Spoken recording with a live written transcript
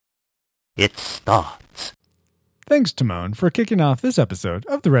It starts. Thanks, Timon, for kicking off this episode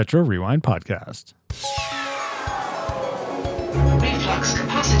of the Retro Rewind podcast. Reflux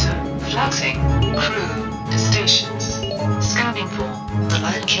capacitor, fluxing, crew, to stations, scanning for The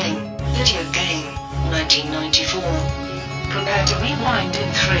Lion King, video game, 1994. Prepare to rewind in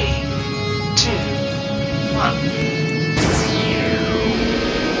 3, 2, 1.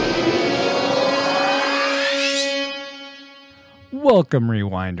 Welcome,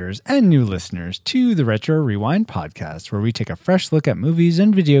 Rewinders and new listeners, to the Retro Rewind podcast, where we take a fresh look at movies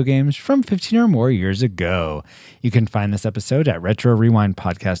and video games from 15 or more years ago. You can find this episode at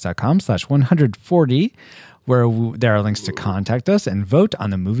retrorewindpodcast.com/140, where there are links to contact us and vote on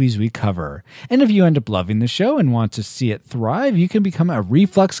the movies we cover. And if you end up loving the show and want to see it thrive, you can become a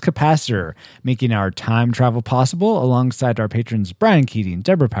reflux capacitor, making our time travel possible alongside our patrons Brian Keating,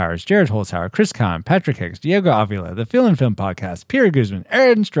 Deborah Powers, Jared Holzhauer, Chris Kahn, Patrick Hicks, Diego Avila, the Film and Film Podcast, Pierre Guzman,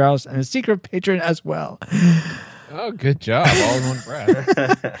 Aaron Strauss, and a secret patron as well. Oh, good job. All in one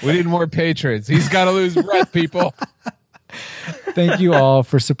breath. We need more patrons. He's got to lose breath, people. Thank you all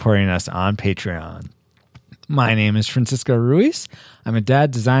for supporting us on Patreon. My name is Francisco Ruiz. I'm a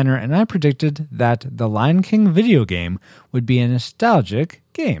dad designer, and I predicted that the Lion King video game would be a nostalgic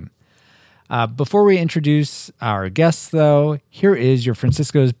game. Before we introduce our guests, though, here is your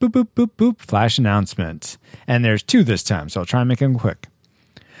Francisco's boop, boop, boop, boop flash announcement. And there's two this time, so I'll try and make them quick.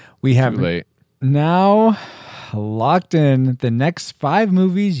 We have now locked in the next 5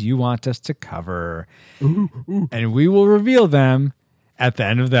 movies you want us to cover. And we will reveal them at the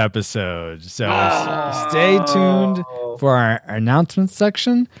end of the episode. So stay tuned for our announcement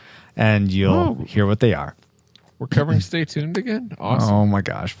section, and you'll hear what they are. We're covering Stay Tuned again? Awesome. Oh my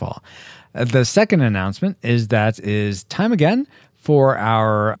gosh, Paul. The second announcement is that is time again for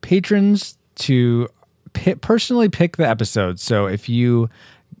our patrons to personally pick the episode. So if you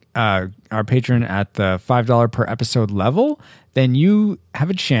are a patron at the $5 per episode level, then you have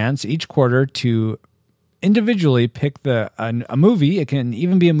a chance each quarter to individually pick a movie. It can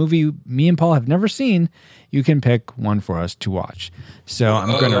even be a movie me and Paul have never seen. You can pick one for us to watch. So I'm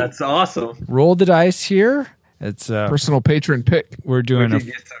going to that's awesome. Roll the dice here. It's a personal patron pick. We're doing get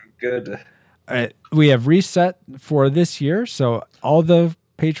some good. We have reset for this year, so all the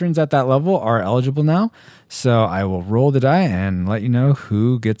patrons at that level are eligible now. So I will roll the die and let you know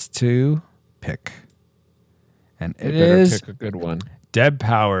who gets to pick. And it is pick a good one. Deb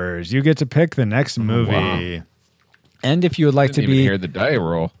Powers, you get to pick the next movie. Wow. And if you would like to be... hear the die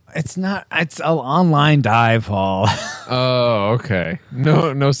roll. It's an online die, Paul. Oh, okay.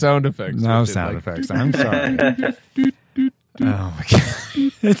 No sound effects. No sound effects. I'm sorry. Oh, my God.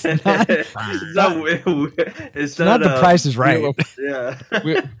 It's not The Price is Right. Yeah.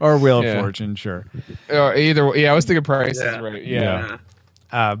 Or Wheel of Fortune, sure. Either way. Yeah, I was thinking Price is Right. Yeah.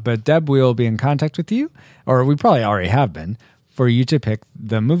 But Deb will be in contact with you, or we probably already have been, for you to pick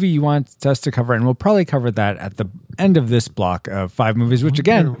the movie you want us to cover, and we'll probably cover that at the end of this block of 5 movies, which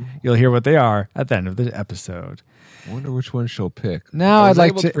again, you'll hear what they are at the end of the episode. I wonder which one she'll pick. Now I'd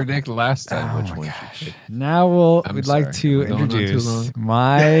like to predict last time which one she'll pick. Now we'd like to introduce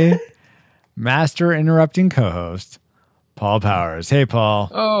my master interrupting co-host, Paul Powers. Hey, Paul.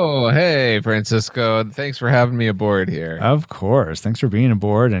 Oh, hey, Francisco. Thanks for having me aboard here. Of course. Thanks for being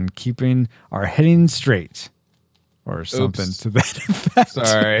aboard and keeping our heading straight. Or something to that effect.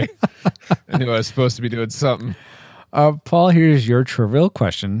 Sorry. I knew I was supposed to be doing something. Paul, here's your trivial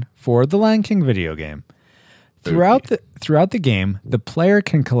question for the Lion King video game. Throughout the game, the player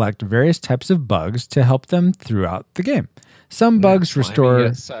can collect various types of bugs to help them throughout the game. Some bugs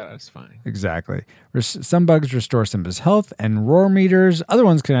restore... satisfying. Exactly. Some bugs restore Simba's health and roar meters. Other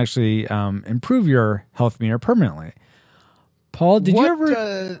ones can actually improve your health meter permanently. Paul, did you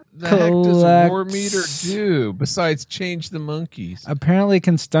ever the heck does a roar meter do besides change the monkeys? Apparently it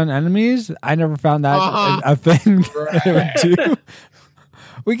can stun enemies. I never found that a thing that it would do.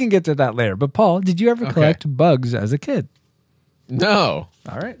 We can get to that later. But Paul, did you ever collect bugs as a kid? No.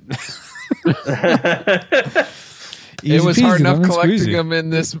 All right. It was hard enough collecting them in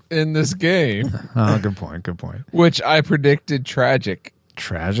this game. Oh, good point. Which I predicted tragic.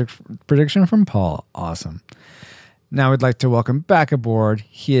 Tragic prediction from Paul. Awesome. Now we'd like to welcome back aboard.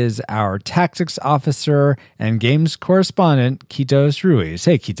 He is our tactics officer and games correspondent, Quitos Ruiz.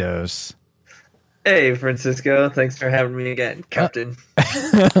 Hey, Quitos. Hey, Francisco. Thanks for having me again, Captain.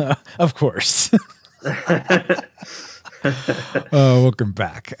 Of course. Welcome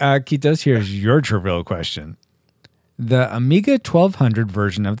back. Quitos, here's your trivial question. The Amiga 1200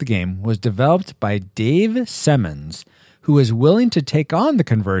 version of the game was developed by Dave Simmons, who was willing to take on the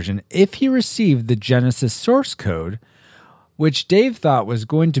conversion if he received the Genesis source code. which Dave thought was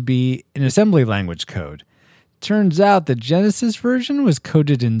going to be an assembly language code. Turns out the Genesis version was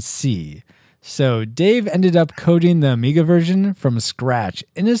coded in C. So Dave ended up coding the Amiga version from scratch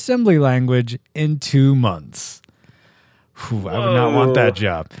in assembly language in 2 months. Whew, I would not want that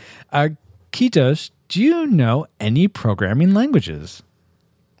job. Kitos, do you know any programming languages?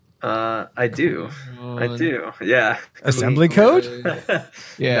 I do. Yeah. Assembly code?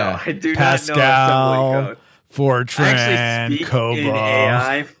 Yeah. No, I do Pascal, not know assembly code. Fortran, I actually speak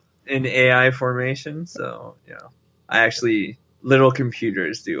COBOL. in AI formation. So, I actually, little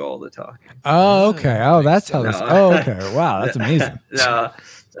computers do all the talking. Oh, okay. Oh, that's how this. No. Oh, okay. Wow, that's amazing. No.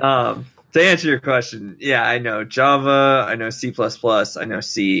 To answer your question, yeah, I know Java, I know C++, I know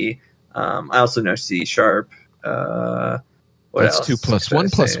C. I also know C Sharp. What That's else 2 plus should I 1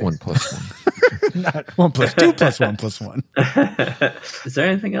 plus say? 1 plus 1. Not 1 plus 2 plus 1 plus 1. Is there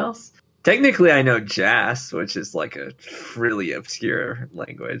anything else? Technically, I know JAS, which is like a really obscure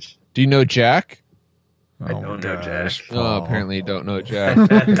language. Do you know Jack? I don't know Jack. Oh, apparently you don't know Jack.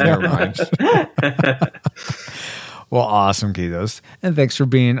 Never mind. Well, awesome, Kitos. And thanks for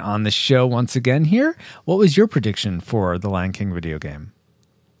being on the show once again here. What was your prediction for the Lion King video game?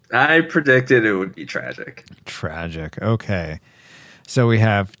 I predicted it would be tragic. Tragic. Okay. So we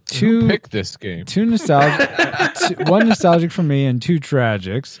have Who two picked this game? nostalgic, one nostalgic for me and 2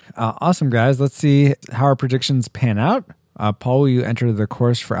 tragics. Awesome, guys. Let's see how our predictions pan out. Paul, will you enter the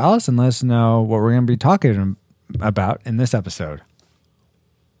course for Alice and let us know what we're going to be talking about in this episode?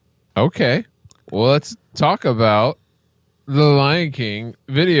 Okay. Well, let's talk about the Lion King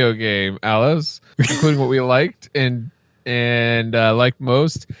video game, Alice, including what we liked and liked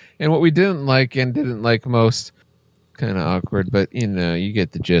most, and what we didn't like and didn't like most. Kind of awkward, but you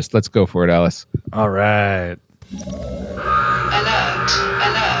get the gist. Let's go for it, Alice. All right. Alert!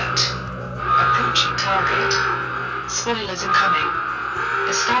 Alert! Approaching target. Spoilers incoming.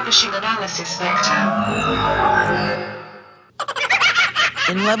 Establishing analysis vector.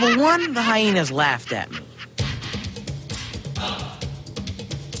 In level 1, the hyenas laughed at me.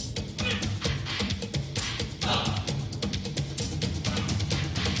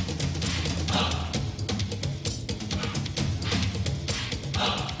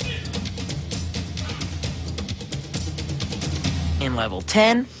 In level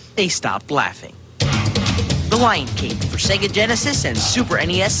 10, they stopped laughing. The Lion King for Sega Genesis and Super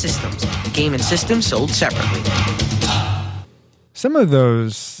NES systems. The game and system sold separately. Some of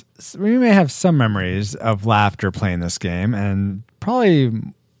those, we may have some memories of laughter playing this game, and probably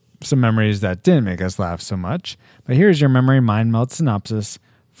some memories that didn't make us laugh so much. But here's your memory mind melt synopsis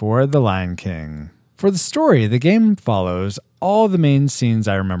for The Lion King. For the story, the game follows all the main scenes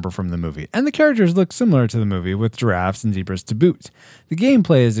I remember from the movie, and the characters look similar to the movie with giraffes and zebras to boot. The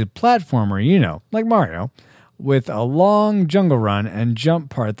gameplay is a platformer, like Mario, with a long jungle run and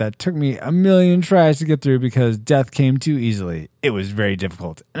jump part that took me a million tries to get through because death came too easily. It was very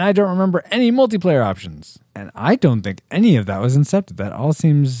difficult, and I don't remember any multiplayer options. And I don't think any of that was incepted. That all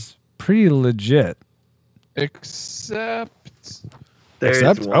seems pretty legit. Except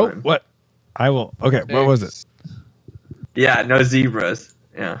There's one. what? I will. Okay, what was it? Yeah, no zebras.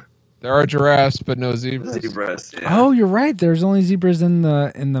 Yeah, there are giraffes, but no zebras. zebras. Yeah. Oh, you're right. There's only zebras in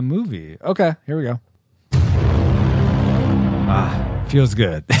the movie. Okay, here we go. Feels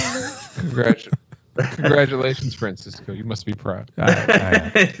good. Congratulations, Francisco. You must be proud.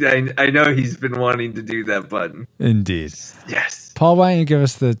 I know he's been wanting to do that button. Indeed. Yes. Paul, why don't you give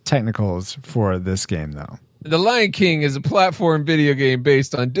us the technicals for this game, though? The Lion King is a platform video game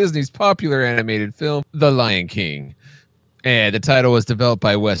based on Disney's popular animated film, The Lion King. And the title was developed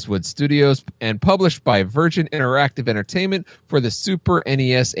by Westwood Studios and published by Virgin Interactive Entertainment for the Super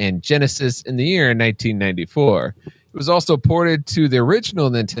NES and Genesis in the year 1994. It was also ported to the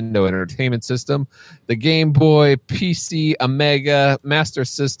original Nintendo Entertainment System, the Game Boy, PC, Amiga, Master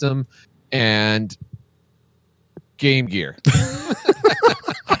System, and Game Gear.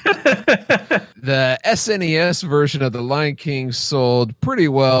 The SNES version of The Lion King sold pretty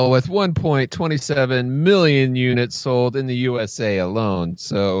well, with 1.27 million units sold in the USA alone.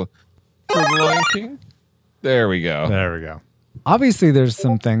 So, for The Lion King, there we go. There we go. Obviously, there's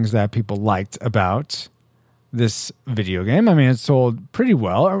some things that people liked about this video game. I mean, it sold pretty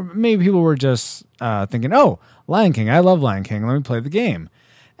well. Or maybe people were just thinking, oh, Lion King, I love Lion King, let me play the game.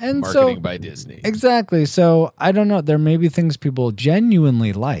 And Marketing by Disney. Exactly. So I don't know. There may be things people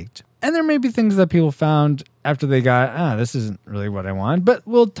genuinely liked. And there may be things that people found after they got, this isn't really what I want. But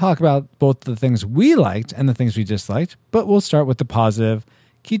we'll talk about both the things we liked and the things we disliked. But we'll start with the positive.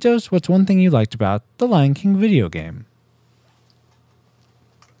 Kitos, what's one thing you liked about the Lion King video game?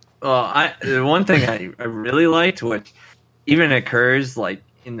 Well, the one thing I really liked, which even occurs like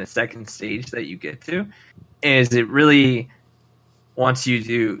in the second stage that you get to, is it really wants you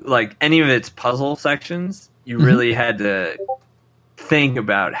to like any of its puzzle sections. You really had to think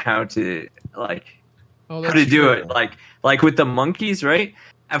about how to like Oh, how to do it. Like with the monkeys, right?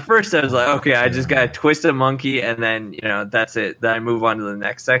 At first, I was like, okay, I just gotta twist a monkey, and then that's it. Then I move on to the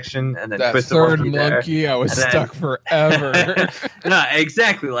next section, and then That twist third a monkey. I was and then- stuck forever. No,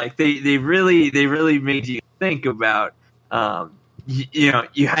 exactly. Like they really made you think about.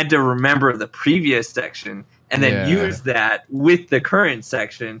 You had to remember the previous section, and then Yeah. use that with the current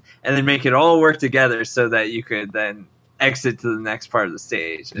section, and then make it all work together so that you could then exit to the next part of the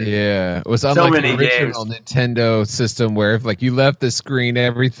stage. Yeah, it was So unlike many the original Nintendo system where if like you left the screen,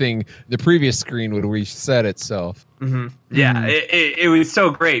 everything the previous screen would reset itself. Yeah, it was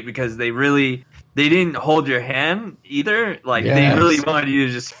so great because they didn't hold your hand either. Like Yes. they really wanted you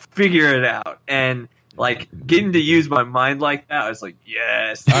to just figure it out, and like getting to use my mind like that, I was like,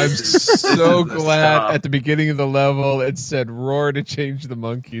 yes. I'm this so is the glad stuff. at the beginning of the level it said roar to change the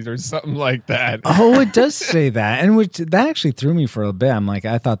monkeys or something like that. Oh, it does say that, and which that actually threw me for a bit. I'm like,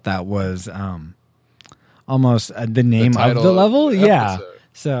 I thought that was almost the name of title the level. of the Yeah. episode.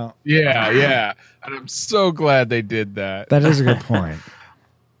 So Yeah. And I'm so glad they did that. that is a good point.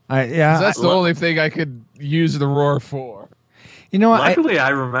 That's the only thing I could use the roar for. You know what? Luckily, I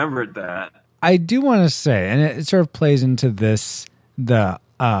remembered that. I do want to say, and it sort of plays into the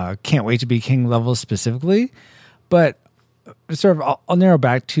Can't Wait to Be King level specifically, but sort of I'll narrow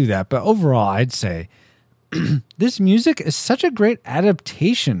back to that. But overall, I'd say this music is such a great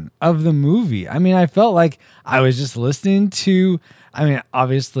adaptation of the movie. I mean, I felt like I was just listening to,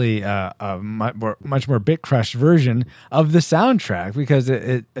 obviously a much more bit crushed version of the soundtrack because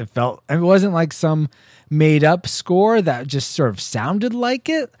it felt, it wasn't like some made up score that just sort of sounded like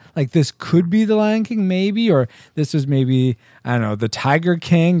it. Like this could be the Lion King maybe, or this was maybe, I don't know, the Tiger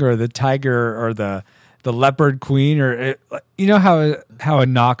King or the Tiger or the Leopard Queen, or how a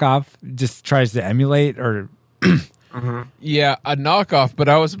knockoff just tries to emulate or Yeah, a knockoff, but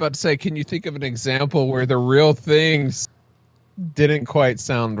I was about to say, can you think of an example where the real things didn't quite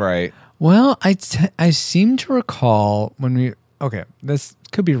sound right? Well, I seem to recall when this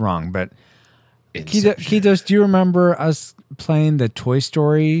could be wrong, but Kitos, do you remember us playing the Toy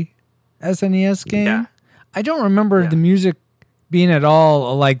Story SNES game? Yeah. I don't remember the music being at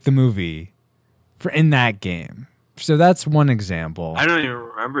all like the movie in that game. So that's one example. I don't even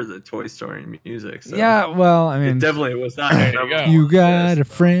remember the Toy Story music. So Yeah, well, I it mean, definitely was not. There you go. you got a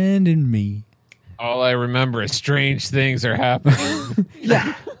friend in me. All I remember is strange things are happening.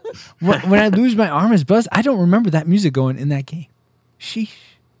 Yeah. When I lose my arm as Buzz, I don't remember that music going in that game. Sheesh.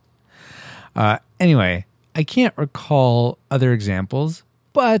 Anyway, I can't recall other examples,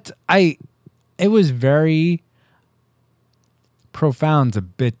 but it was very profound's a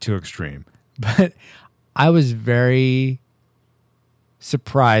bit too extreme, but I was very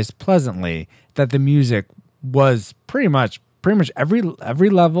surprised pleasantly that the music was pretty much every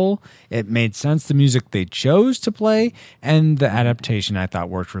level. It made sense. The music they chose to play and the adaptation I thought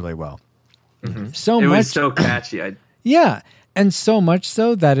worked really well. So It much, was so catchy. yeah, and so much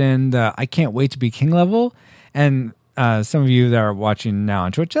so that in the I Can't Wait to Be King level, and some of you that are watching now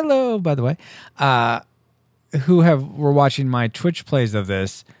on Twitch, hello, by the way, who were watching my Twitch plays of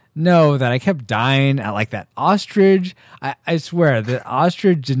this, know that I kept dying at like that ostrich. I swear the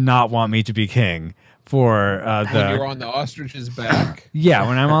ostrich did not want me to be king for When you're on the ostrich's back. yeah,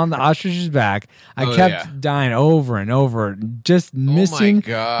 when I'm on the ostrich's back, I Oh, kept yeah. dying over and over, just Oh my missing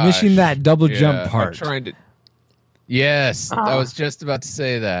gosh. that double Yeah, jump I'm part. trying to. Yes, I was just about to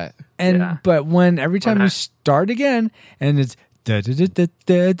say that. And Yeah. but when every time When you I- start again and it's da da da da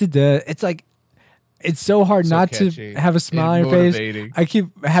da da da, it's like it's so hard So not catchy to have a smile on and your face. motivating. I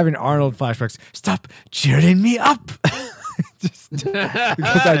keep having Arnold flashbacks. Stop cheering me up. Just because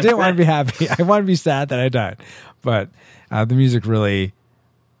I didn't want to be happy. I want to be sad that I died. But the music really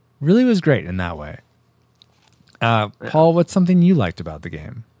was great in that way. Paul, what's something you liked about the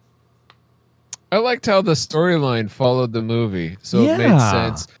game? I liked how the storyline followed the movie, so it made Yeah.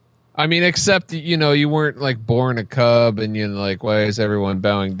 sense. I mean, except you weren't like born a cub, and you're like, why is everyone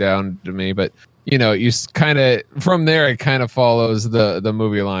bowing down to me? But you kind of from there it kind of follows the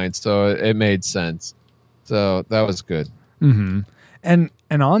movie line, so it made sense. So that was good. Mm-hmm. And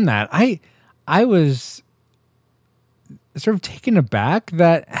on that, I was sort of taken aback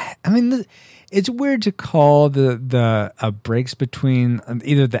that it's weird to call the breaks between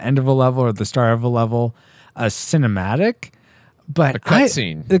either the end of a level or the start of a level a cinematic, But A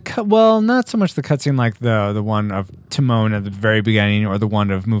cutscene. Well, not so much the cutscene like the one of Timon at the very beginning, or the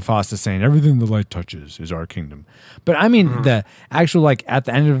one of Mufasa saying everything the light touches is our kingdom. But I mean the actual, like, at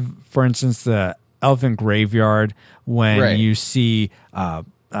the end of, for instance, the elephant graveyard, when you see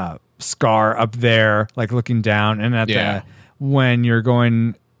Scar up there, like, looking down, and at when you're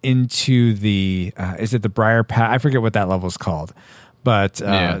going into the is it the Briar Path? I forget what that level is called, but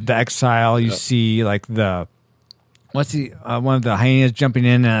the Exile, you see, like, the what's the one of the hyenas jumping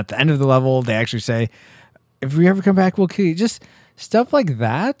in, and at the end of the level they actually say, if we ever come back, we'll kill you. Just stuff like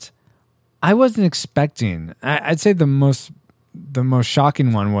that I wasn't expecting. I'd say the most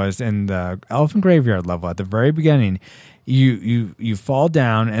shocking one was in the elephant graveyard level at the very beginning. You fall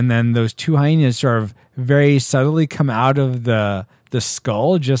down, and then those two hyenas sort of very subtly come out of the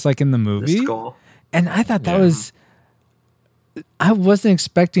skull, just like in the movie. The skull. And I thought that was, I wasn't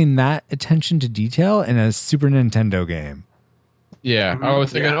expecting that attention to detail in a Super Nintendo game. Yeah, I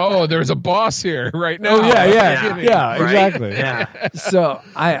was thinking, there's a boss here right now. Oh yeah, Right? exactly. Yeah. So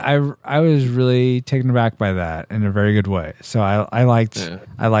I was really taken aback by that in a very good way. So I liked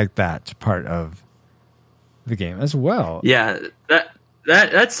that part of the game as well. Yeah,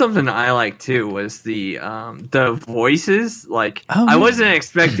 that's something I like too. Was the voices, like, I wasn't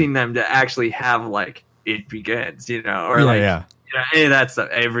expecting them to actually have, like, it begins, or hey, that's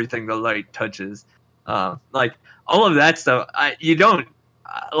everything the light touches, like all of that stuff. I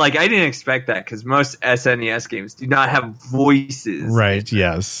didn't expect that, because most SNES games do not have voices. Right.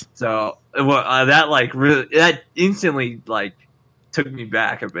 Yes. So that instantly, like, took me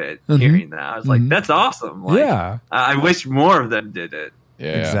back a bit hearing that. I was like, that's awesome. Like, yeah. I wish more of them did it.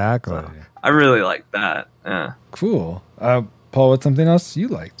 Yeah, exactly. So, I really like that. Yeah. Cool. Paul, what's something else you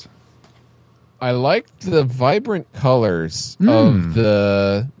liked? I liked the vibrant colors of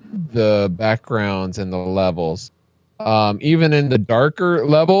the backgrounds and the levels. Even in the darker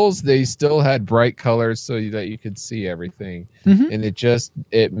levels, they still had bright colors so that you could see everything. And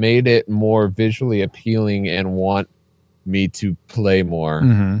it made it more visually appealing and want me to play more.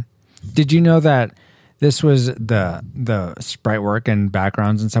 Did you know that this was the sprite work and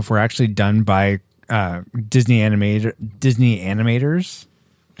backgrounds and stuff were actually done by Disney animators?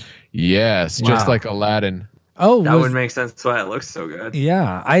 Yes, just like Aladdin. Oh, that would make sense. That's why it looks so good.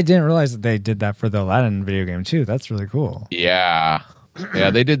 Yeah, I didn't realize that they did that for the Aladdin video game too. That's really cool. Yeah,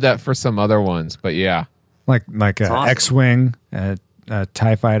 they did that for some other ones, but yeah, like awesome. X-wing,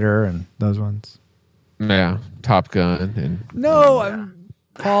 TIE Fighter, and those ones. Yeah, Top Gun.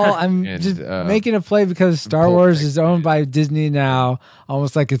 Paul, I'm just making a play because Star Wars is owned by Disney now,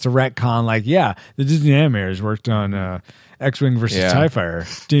 almost like it's a retcon. Like, the Disney animators worked on X-wing versus TIE Fighter.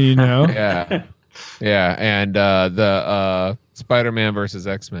 Do you know? Yeah, and the Spider-Man versus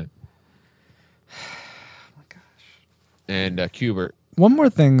X-Men. Oh my gosh. And Qbert. One more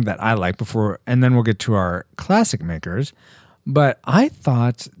thing that I like before, and then we'll get to our classic makers, but I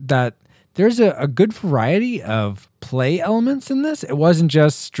thought that there's a good variety of play elements in this. It wasn't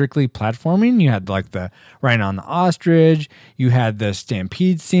just strictly platforming. You had, like, the riding on the ostrich. You had the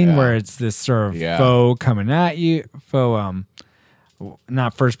stampede scene where it's this sort of foe coming at you.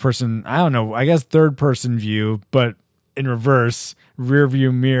 Not first person, I don't know, I guess third person view, but in reverse, rear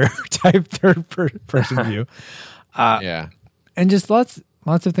view mirror type third person view. And just lots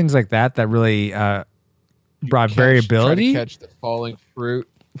of things like that really brought variability. Try to catch the falling fruit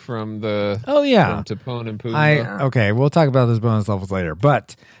from the from Timon and Pumbaa. Okay, we'll talk about those bonus levels later.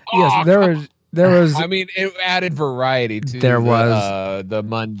 But yes, there was. I mean, it added variety to the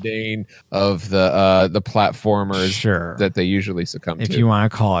mundane of the platformers that they usually succumb to. If you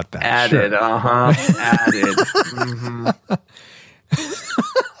want to call it that. Added, added.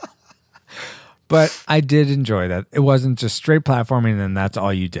 But I did enjoy that. It wasn't just straight platforming and that's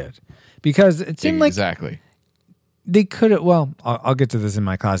all you did. Because it seemed like they could have, I'll get to this in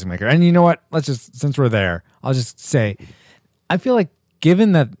my classic maker. And you know what? Since we're there, I'll just say, I feel like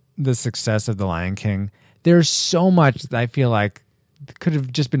given that the success of The Lion King, there's so much that I feel like could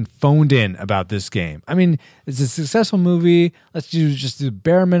have just been phoned in about this game. I mean, it's a successful movie. Let's do just the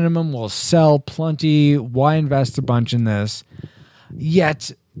bare minimum. We'll sell plenty. Why invest a bunch in this?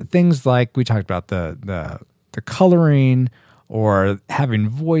 Yet things like we talked about the coloring or having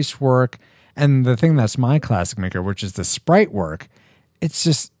voice work, and the thing that's my classic maker, which is the sprite work, it's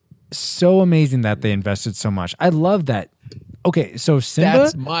just so amazing that they invested so much. I love that. Okay, so Simba...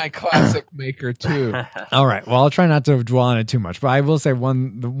 That's my classic maker, too. All right, well, I'll try not to dwell on it too much, but I will say the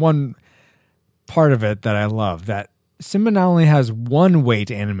one part of it that I love, that Simba not only has one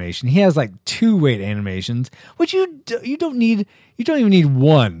weight animation, he has like 2 weight animations, which you don't even need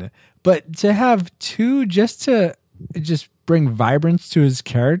one, but to have 2 just to bring vibrance to his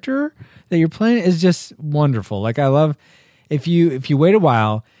character that you're playing is just wonderful. Like I love if you wait a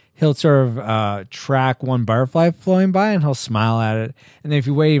while, he'll sort of track one butterfly flowing by and he'll smile at it. And then if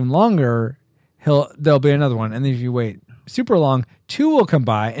you wait even longer, there'll be another one. And then if you wait super long, two will come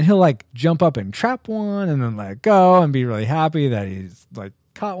by and he'll like jump up and trap one and then let it go and be really happy that he's like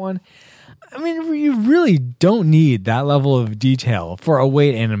caught one. I mean, you really don't need that level of detail for a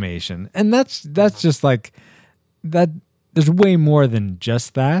wait animation. And that's just like that. There's way more than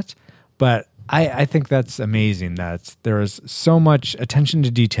just that. But I think that's amazing that there is so much attention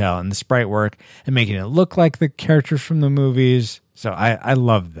to detail in the sprite work and making it look like the characters from the movies. So I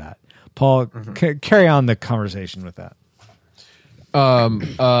love that. Paul, carry on the conversation with that.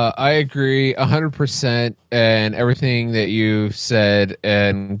 I agree 100% and everything that you said,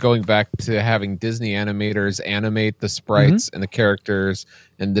 and going back to having Disney animators animate the sprites and the characters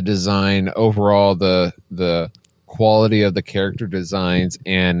and the design overall, the quality of the character designs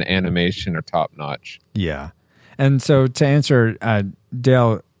and animation are top notch. Yeah. And so to answer,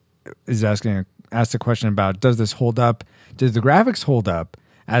 Dale is asked the question about, does this hold up? Does the graphics hold up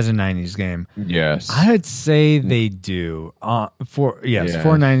as a 90s game? Yes. I'd say they do. For a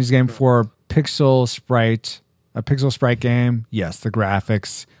 90s game, for a pixel sprite game, yes, the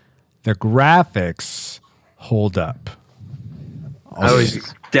graphics hold up. I would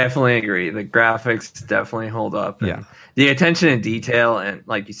definitely agree. The graphics definitely hold up. And the attention to detail, and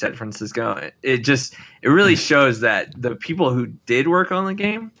like you said, Francisco, it really shows that the people who did work on the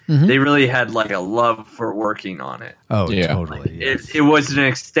game, they really had like a love for working on it. Oh, yeah, totally. Like, yes. it was an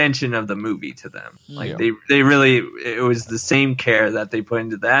extension of the movie to them. Like they really, it was the same care that they put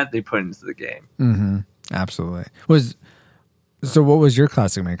into that, they put into the game. Mm-hmm. Absolutely. So what was your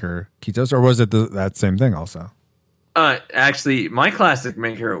classic maker, Kitos, or was it that same thing also? Actually, my classic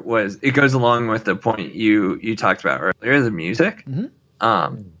maker it goes along with the point you talked about earlier, the music.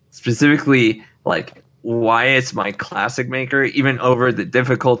 Specifically, like why it's my classic maker, even over the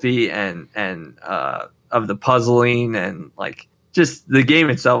difficulty and of the puzzling and like just the game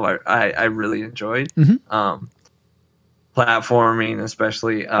itself. I really enjoyed platforming,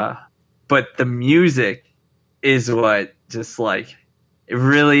 especially. But the music is what just like. It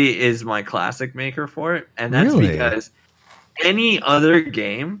really is my classic maker for it. And that's because any other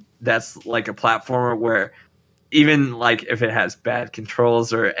game that's like a platformer where even like if it has bad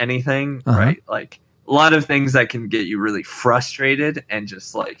controls or anything, right? Like a lot of things that can get you really frustrated and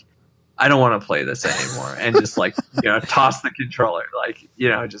just like, I don't want to play this anymore. And just like, toss the controller. Like,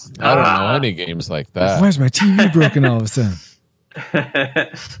 just. I don't know any games like that. Where's my TV broken all of a sudden?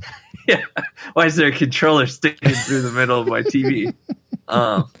 Yeah. Why is there a controller sticking through the middle of my TV?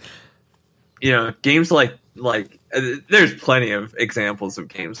 Games like there's plenty of examples of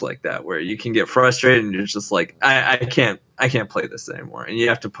games like that where you can get frustrated and you're just like, I can't play this anymore, and you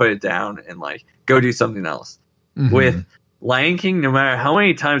have to put it down and like go do something else. With Lion King, no matter how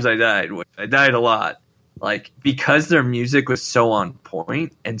many times I died, which I died a lot, like because their music was so on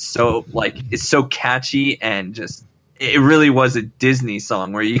point and so like it's so catchy and just it really was a Disney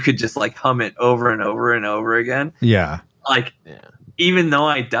song where you could just like hum it over and over and over again. Yeah. Like, even though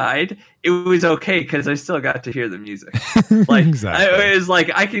I died, it was okay because I still got to hear the music. Like, exactly. It was like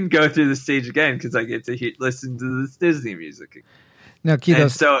I can go through the stage again because I get to listen to this Disney music. Now,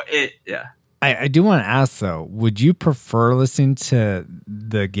 Kitos, so I do want to ask though, would you prefer listening to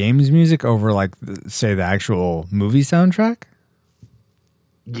the game's music over like, say, the actual movie soundtrack?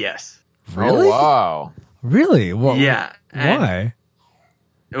 Yes. Really? Oh, wow. Really? Well, yeah. Why?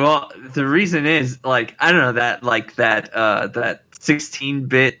 Well, the reason is like I don't know that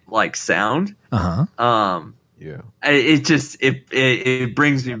 16-bit like sound. It just it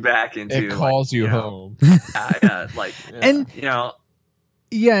brings me back into. It calls you home. And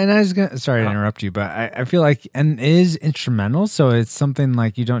Yeah, and I was sorry to interrupt you, but I feel like and it is instrumental, so it's something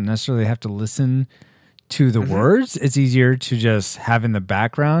like you don't necessarily have to listen to the words. It's easier to just have in the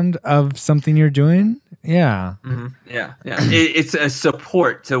background of something you're doing. Yeah. Yeah. It's a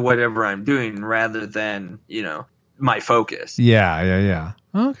support to whatever I'm doing rather than, my focus. Yeah.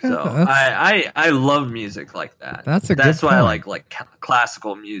 Okay. So I love music like that. That's why I like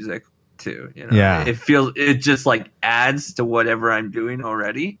classical music too. Yeah. It just like adds to whatever I'm doing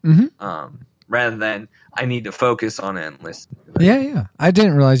already. Rather than I need to focus on it and listen. Yeah. I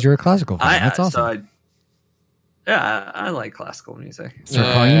didn't realize you were a classical fan. That's awesome. I like classical music. So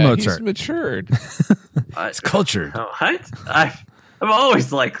calling you Mozart. He's matured. It's cultured. What? I've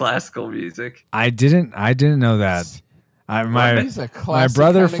always liked classical music. I didn't know that. He's a my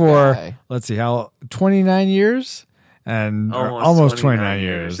brother for guy. Let's see how 29 years and almost 29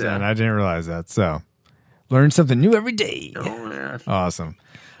 years, yeah. and I didn't realize that. So Learn something new every day. Oh, yeah. Awesome.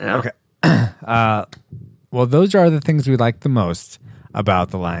 Yeah. Okay. Well, those are the things we like the most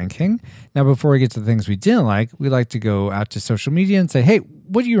about The Lion King. Now, before we get to the things we didn't like, we like to go out to social media and say, hey,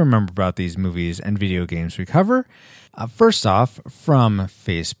 what do you remember about these movies and video games we cover? First off, from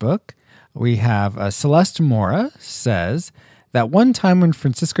Facebook, we have Celeste Mora says that one time when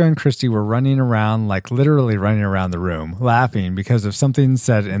Francisco and Christy were running around, like literally running around the room, laughing because of something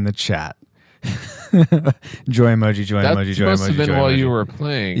said in the chat. Joy emoji, joy That emoji, joy must have emoji, been joy while emoji. you were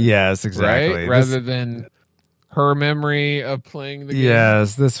playing. Yes, exactly. Right? Rather than her memory of playing the game.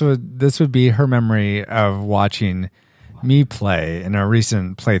 Yes, this would be her memory of watching me play in a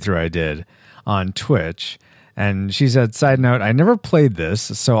recent playthrough I did on Twitch. And she said, side note, I never played this,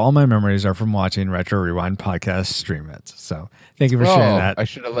 so all my memories are from watching Retro Rewind podcast stream it. So thank you for sharing that. I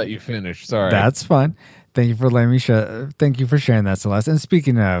should have let you finish. Sorry. That's fine. Thank you for letting me thank you for sharing that, Celeste. And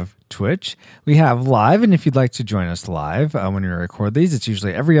speaking of Twitch, we have live, and if you'd like to join us live when we record these, it's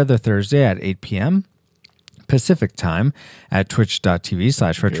usually every other Thursday at 8 p.m. Pacific time at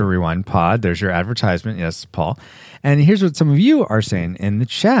twitch.tv/retro rewind pod. There's your advertisement. Yes, Paul. And here's what some of you are saying in the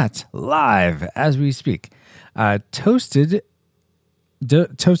chat live as we speak. Toasted,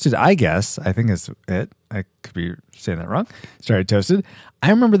 I guess, I think is it. I could be saying that wrong. Sorry, Toasted. I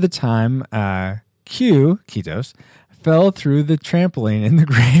remember the time Ketos, fell through the trampoline in the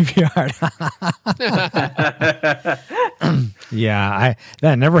graveyard. Yeah,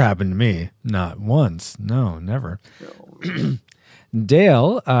 that never happened to me. Not once. No, never.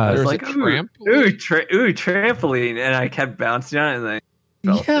 Dale, There's Like, a ooh, trampoline, and I kept bouncing on it, and then I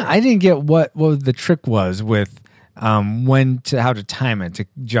fell through. I didn't get what the trick was with how to time it to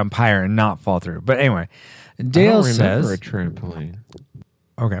jump higher and not fall through. But anyway, Dale I don't remember says, a trampoline.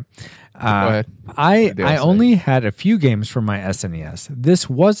 okay. Go ahead. I Dale only had a few games for my SNES. This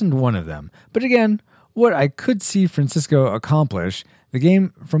wasn't one of them. But again, what I could see Francisco accomplish, during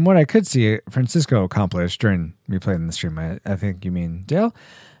me playing the stream, I think you mean Dale,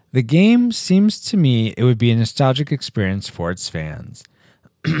 the game seems to me it would be a nostalgic experience for its fans.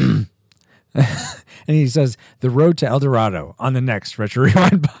 And he says, the road to El Dorado on the next Retro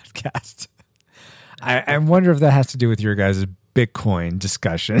Rewind podcast. I wonder if that has to do with your guys' Bitcoin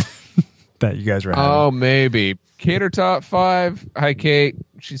discussion that you guys were having. Oh, maybe. Cater Top 5. Hi, Kate.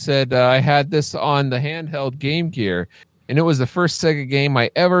 She said, I had this on the handheld Game Gear, and it was the first Sega game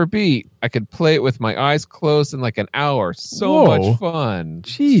I ever beat. I could play it with my eyes closed in like an hour. So Whoa. much fun.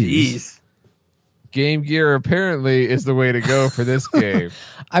 Jeez. Game Gear apparently is the way to go for this game.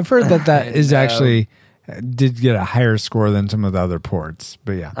 I've heard that is actually did get a higher score than some of the other ports,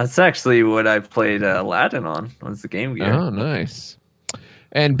 but yeah. That's actually what I played Aladdin on. Was the Game Gear. Oh, nice.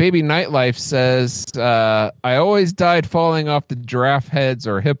 And Baby Nightlife says, I always died falling off the giraffe heads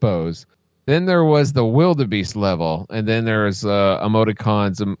or hippos. Then there was the wildebeest level, and then there's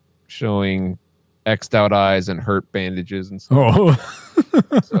emoticons showing X'd out eyes and hurt bandages and stuff.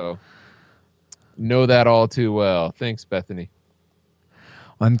 Oh. So know that all too well. Thanks, Bethany.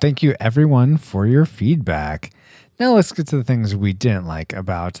 And thank you everyone for your feedback. Now let's get to the things we didn't like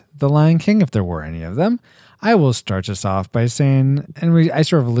about The Lion King, if there were any of them. I will start us off by saying, and I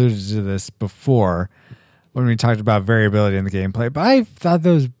sort of alluded to this before when we talked about variability in the gameplay, but I thought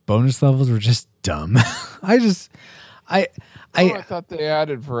those bonus levels were just dumb. I thought they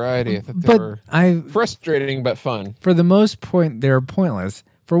added variety. I thought they were frustrating but fun. For the most part, they're pointless.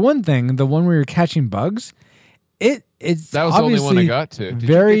 For one thing, the one where you're catching bugs, it's that was the only one I got to. Did you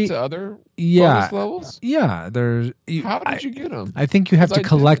get to other bonus levels? Yeah, How did you get them? I think you have to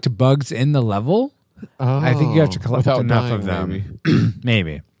collect bugs in the level. Oh, I think you have to collect enough dying, of them. Maybe.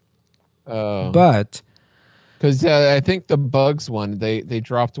 Maybe. But because I think the bugs one, they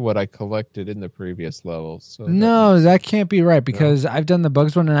dropped what I collected in the previous levels. So that can't be right because I've done the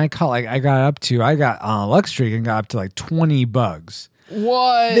bugs one and I got on a luck streak and got up to like 20 bugs.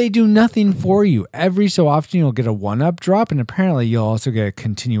 What? They do nothing for you. Every so often you'll get a 1-up drop, and apparently you'll also get a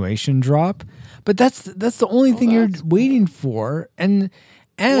continuation drop. But that's the only thing you're waiting for. And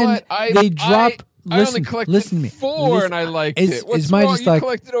they drop. I only collected 4 and I liked it. What's wrong? You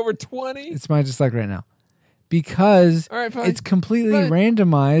collected over 20? It's my dislike right now. Because it's completely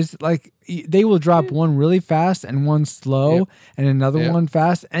randomized. Like they will drop one really fast and one slow and another one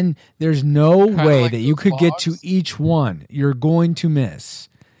fast, and there's no way that you could get to each one. You're going to miss.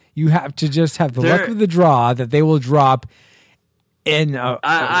 You have to just have the luck of the draw that they will drop in. Go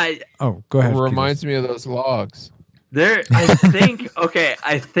ahead. It reminds me of those logs. I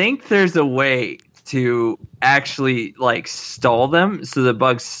think there's a way to actually like stall them so the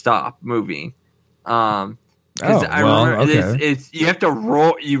bugs stop moving. Oh, I well, remember okay. it's you have to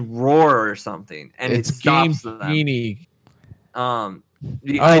roar, you roar or something, and It's it stops Game them. Genie. I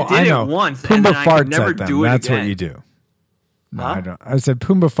Oh, did know. it once, Pumbaa and then I could farts never at them. do it That's again. what you do. No, Huh? I don't. I said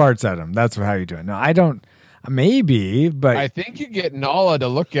Pumbaa farts at him. That's how you do it. No, I don't. Maybe, but I think you get Nala to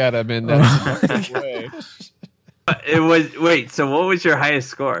look at him in that way. It was So what was your highest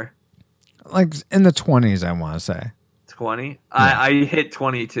score? like in the 20s, I want to say. 20. I hit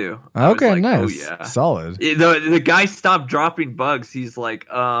 22. I was Okay, like, nice, Oh yeah. solid. The guy stopped dropping bugs. He's like,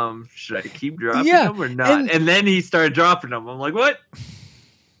 should I keep dropping Yeah, them or not? And then he started dropping them. I'm like, what?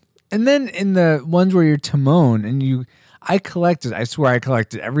 And then in the ones where you're Timon and I swear I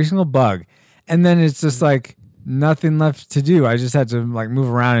collected every single bug. And then it's just like nothing left to do. I just had to like move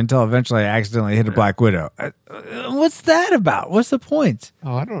around until eventually I accidentally hit a Black Widow. What's that about? What's the point?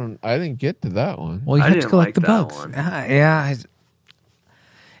 Oh, I didn't get to that one. Well, you I have to didn't collect like the that bugs. one.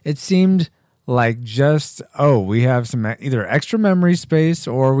 It seemed like just, we have some either extra memory space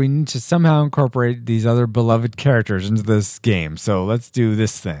or we need to somehow incorporate these other beloved characters into this game. So let's do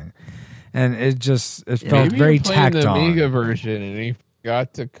this thing. And it felt Maybe very you're playing tacked the on. Amiga version and he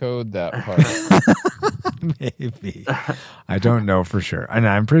forgot to code that part. Maybe. I don't know for sure. And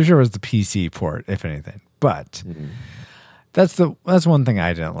I'm pretty sure it was the PC port, if anything. But that's one thing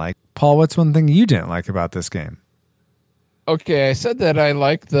I didn't like. Paul, what's one thing you didn't like about this game? Okay, I said that I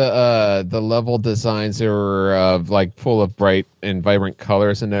like the level designs. They were like full of bright and vibrant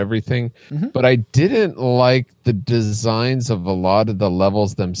colors and everything, but I didn't like the designs of a lot of the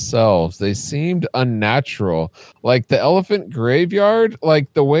levels themselves. They seemed unnatural. Like the elephant graveyard,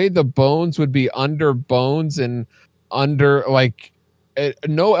 like the way the bones would be under bones and under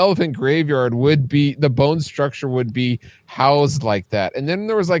no elephant graveyard would be, the bone structure would be housed like that. And then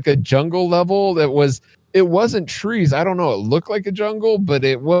there was like a jungle level it wasn't trees. I don't know. It looked like a jungle, but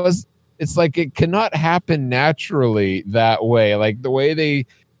it's like it cannot happen naturally that way. Like the way they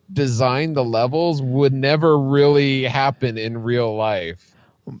designed the levels would never really happen in real life.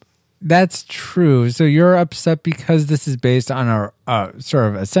 That's true. So you're upset because this is based on a sort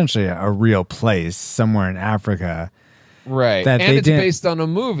of essentially a real place somewhere in Africa. Right. That And they it's didn't- based on a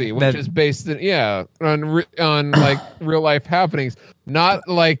movie, which that- is based on like real life happenings. Not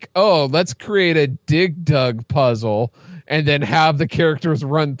like, oh, let's create a dig dug puzzle and then have the characters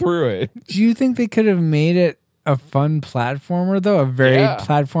run through it. Do you think they could have made it a fun platformer, though? A very Yeah.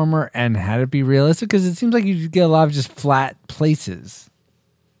 platformer and had it be realistic? Because it seems like you get a lot of just flat places.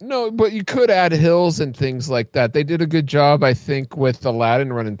 No, but you could add hills and things like that. They did a good job, I think, with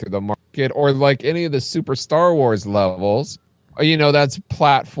Aladdin running through the market, or like any of the Super Star Wars levels. That's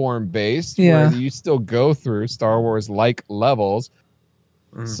platform based. Yeah. Where you still go through Star Wars like levels.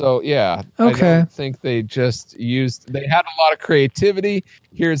 So yeah, Okay. I don't think they just they had a lot of creativity.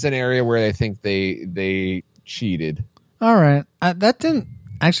 Here's an area where I think they cheated. All right. That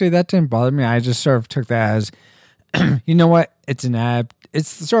didn't bother me. I just sort of took that as, you know what? It's an app. It's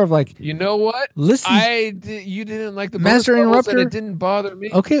sort of like, You know what? listen. You didn't like the Master bonus levels, and Interrupter? it didn't bother me.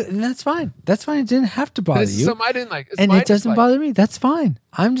 Okay, that's fine. That's fine. It didn't have to bother This is you. something I didn't like. It's And my it doesn't dislike. bother me. That's fine.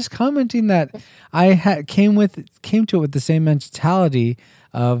 I'm just commenting that I came to it with the same mentality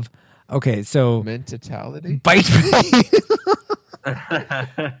of, okay, so Mentality. bite me.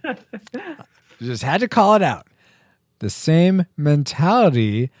 Just had to call it out. The same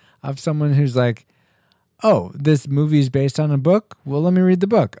mentality of someone who's like, oh, this movie is based on a book. Well, let me read the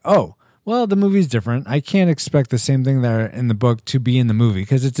book. Oh, well, the movie's different. I can't expect the same thing that are in the book to be in the movie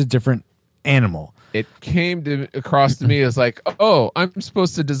because it's a different animal. It came across to me as like, oh, I'm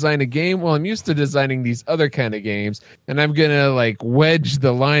supposed to design a game. Well, I'm used to designing these other kind of games, and I'm gonna like wedge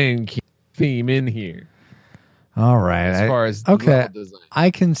the Lion King theme in here All right. as far as okay. level design.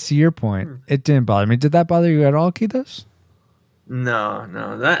 I can see your point. It didn't bother me. Did that bother you at all, Keithos? No,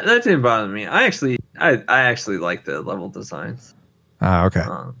 that didn't bother me. I actually like the level designs. Ah, okay.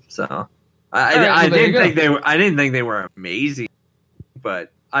 So right, I well, there you didn't think they were amazing,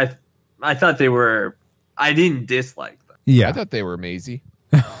 but I thought they were. I didn't dislike them. Yeah. I thought they were amazing.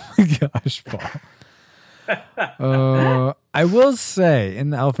 Gosh, Paul. I will say in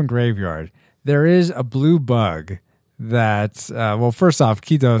the Elephant Graveyard, there is a blue bug that, well, first off,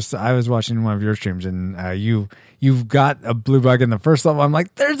 Keithos, I was watching one of your streams and you've got a blue bug in the first level. I'm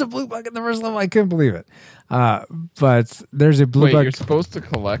like, there's a blue bug in the first level. I couldn't believe it. But there's a blue Wait, bug. you're supposed to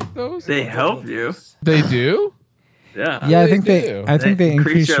collect those? They help you. They do? Yeah. Yeah, I they think do. they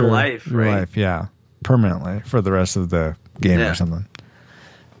increase your life, your right? life, yeah, permanently for the rest of the game Yeah. or something.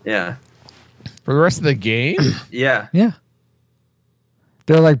 Yeah. For the rest of the game? Yeah. Yeah,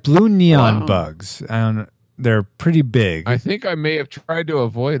 they're like blue neon Wow. bugs, and they're pretty big. I think I may have tried to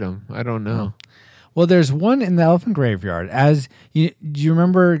avoid them. I don't know. Well, there's one in the Elephant Graveyard. Do you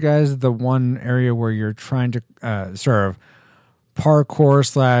remember, guys, the one area where you're trying to sort of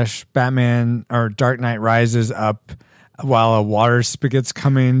parkour / Batman or Dark Knight Rises up while a water spigot's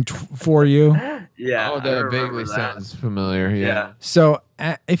coming for you? Yeah. Oh, I that remember vaguely that. sounds familiar. Yeah. So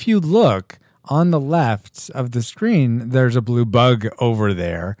if you look on the left of the screen, there's a blue bug over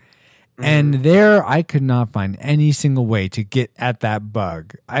there. And there, I could not find any single way to get at that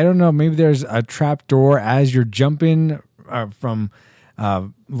bug. I don't know. Maybe there's a trap door as you're jumping from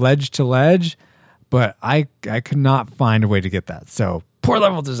ledge to ledge, but I could not find a way to get that. So poor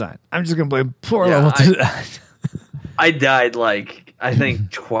level design. I'm just gonna blame poor level design. I died like I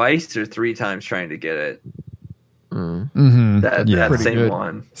think twice or 3 times trying to get it. Mm-hmm. That Pretty same good.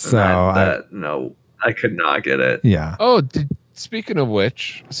 one. So No, I could not get it. Yeah. Oh, speaking of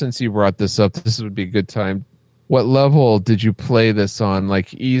which, since you brought this up, this would be a good time. What level did you play this on?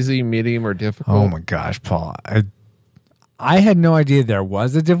 Like easy, medium, or difficult? Oh my gosh, Paul. I had no idea there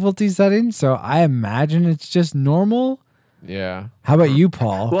was a difficulty setting, so I imagine it's just normal. Yeah. How about you,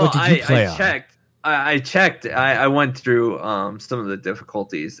 Paul? Well, what did you play I on? checked. I checked. I went through some of the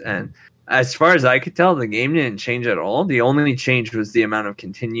difficulties, and as far as I could tell, the game didn't change at all. The only change was the amount of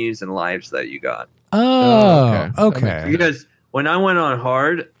continues and lives that you got. Oh, Oh, okay. okay. Because when I went on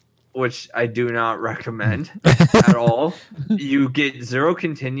hard, which I do not recommend at all, you get 0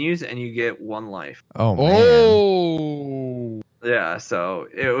 continues and you get 1 life. Oh, man. Oh. Yeah, so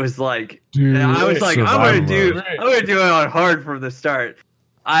it was like Dude, I was like, I'm survival gonna do mode. it on hard from the start.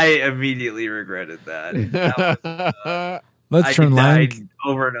 I immediately regretted that. That was, Let's I turn died Lion.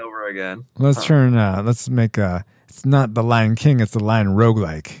 over and over again. Let's turn. Let's make a. It's not the Lion King. It's the Lion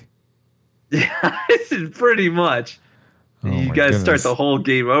Roguelike. Yeah, it's pretty much. Oh you my gotta start goodness. the whole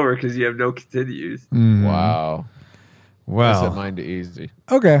game over because you have no continues. Mhm. Wow. I set Well, mine to easy.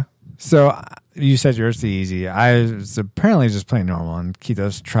 okay. So you said yours to easy. I was apparently just playing normal, and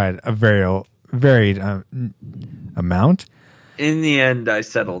Kitos tried a varied amount. In the end, I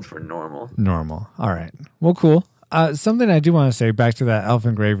settled for normal. Normal. All right. Well, cool. Something I do want to say back to that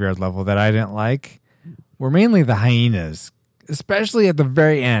Elephant Graveyard level that I didn't like were mainly the hyenas, especially at the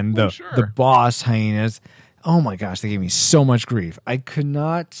very end. The boss hyenas. Oh my gosh, they gave me so much grief. I could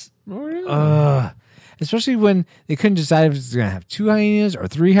not. Especially when they couldn't decide if it's going to have 2 hyenas or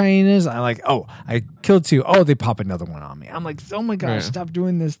 3 hyenas. I killed 2. Oh, they pop another one on me. I'm like, oh my gosh, stop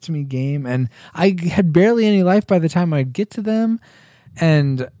doing this to me, game. And I had barely any life by the time I'd get to them.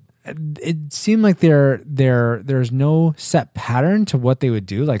 And it seemed like there's no set pattern to what they would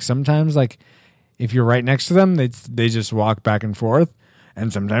do. Like sometimes, like if you're right next to them, they just walk back and forth.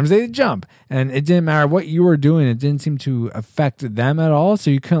 And sometimes they jump, and it didn't matter what you were doing. It didn't seem to affect them at all.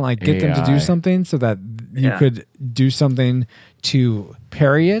 So you couldn't like get them to do something so that you could do something to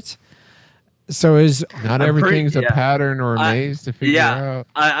parry it. So Not everything's a pattern or a maze to figure out.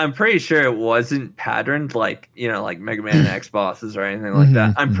 I'm pretty sure it wasn't patterned like like Mega Man X bosses or anything like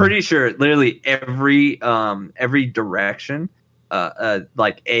that. I'm pretty sure literally every direction,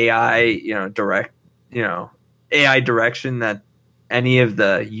 like AI, direct, AI direction that any of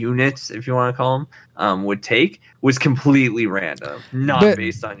the units, if you want to call them, would take was completely random, not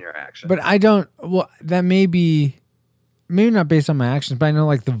based on your action. But I don't. Well, that may be maybe not based on my actions, but I know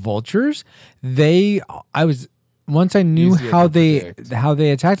like the vultures. Once I knew Easier how to they predict.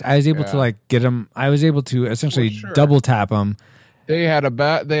 attacked, I was able to like get them. I was able to essentially double tap them. They had a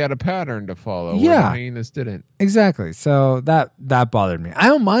pattern to follow. Yeah. Where the hyenas didn't. Exactly. So that bothered me. I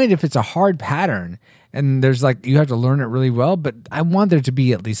don't mind if it's a hard pattern and there's like you have to learn it really well, but I want there to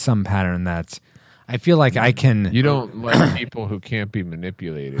be at least some pattern that I feel like I can. You don't like people who can't be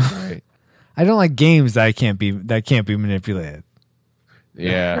manipulated, right? I don't like games that can't be manipulated.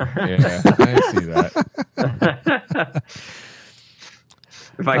 Yeah, I see that.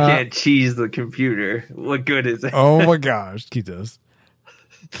 If I can't cheese the computer, what good is it? Oh my gosh, Kitos.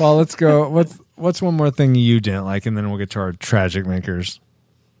 Paul, let's go. What's one more thing you didn't like, and then we'll get to our tragic makers.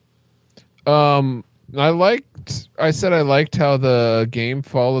 I said I liked how the game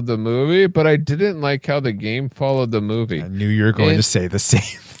followed the movie, but I didn't like how the game followed the movie. I knew you were going to say the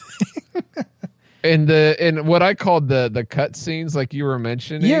same. In what I called the cut scenes, like you were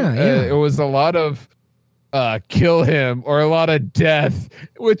mentioning, it was a lot of kill him or a lot of death,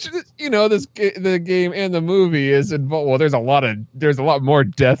 which the game and the movie is involved. Well, there's a lot more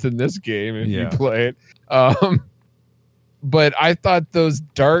death in this game if you play it. But I thought those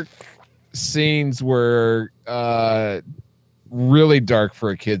dark scenes were really dark for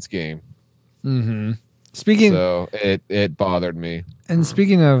a kid's game. Mm-hmm. So it bothered me. And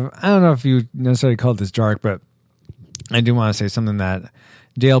speaking of, I don't know if you necessarily called this dark, but I do want to say something that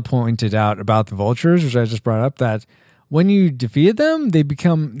Dale pointed out about the vultures, which I just brought up, that when you defeated them, they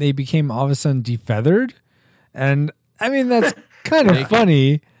became all of a sudden defeathered. And I mean, that's kind of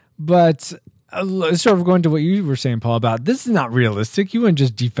funny, but sort of going to what you were saying, Paul, about this is not realistic. You wouldn't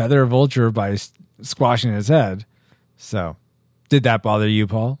just defeather a vulture by squashing its head. So, did that bother you,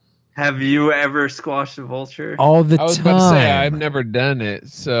 Paul? Have you ever squashed a vulture? All the time. I was about to say I've never done it,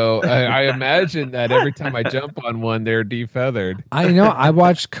 so I imagine that every time I jump on one, they're defeathered. I know. I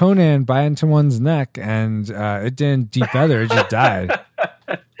watched Conan bite into one's neck, and it didn't defeather; it just died.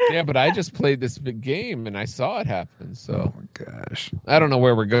 Yeah, but I just played this big game and I saw it happen. So, Oh my gosh! I don't know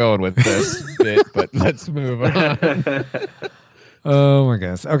where we're going with this bit, but let's move on. Oh my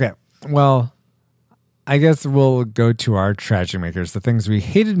gosh! Okay, well, I guess we'll go to our tragic makers, the things we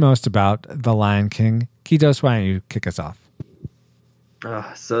hated most about The Lion King. Kitos, why don't you kick us off?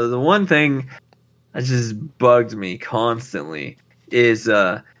 So the one thing that just bugged me constantly is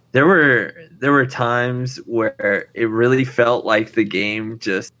there were times where it really felt like the game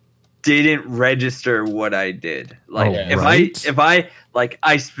just didn't register what I did. Like if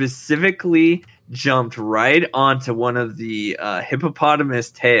I specifically jumped right onto one of the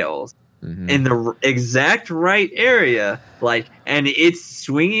hippopotamus tails in the exact right area, and it's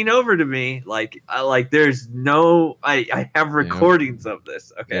swinging over to me, there's no, I have recordings of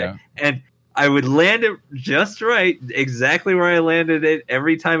this, okay, and I would land it just right, exactly where I landed it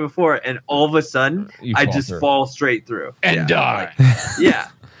every time before, and all of a sudden I just fall straight through and die.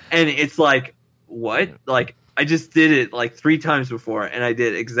 And it's like, what? I just did it 3 times before, and I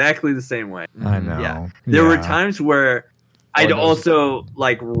did exactly the same way. I know. There were times where I'd also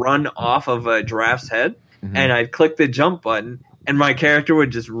run off of a giraffe's head, and I'd click the jump button, and my character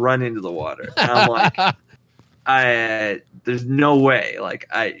would just run into the water. And I'm like, there's no way.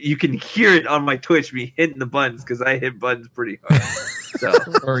 You can hear it on my Twitch me hitting the buttons because I hit buttons pretty hard. So,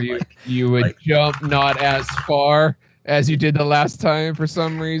 or you would jump not as far as you did the last time for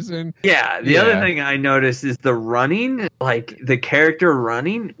some reason. Yeah. The other thing I noticed is the running, the character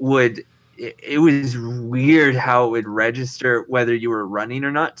running it was weird how it would register whether you were running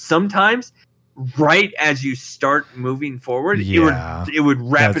or not. Sometimes, right as you start moving forward, it would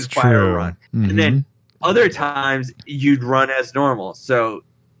rapid fire run. And then other times you'd run as normal. So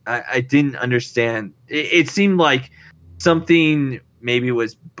I didn't understand. It seemed like something maybe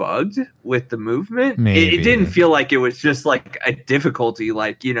was bugged with the movement. It didn't feel like it was just a difficulty,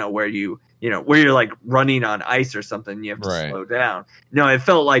 where you're running on ice or something, you have to slow down. No, it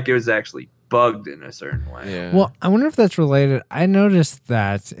felt like it was actually bugged in a certain way. Yeah. Well, I wonder if that's related. I noticed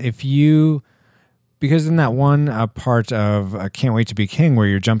that because in that one part of Can't Wait to Be King where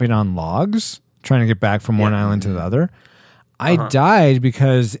you're jumping on logs, trying to get back from one island to the other, I died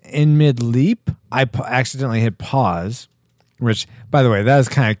because in mid-leap, I accidentally hit pause, which, by the way, that is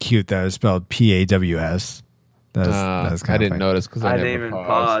kind of cute that it was spelled P-A-W-S. That was kind I of didn't funny. notice because I didn't never even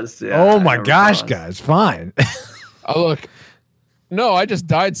paused. pause. Yeah, Oh my gosh, guys, fine. Oh, look. No, I just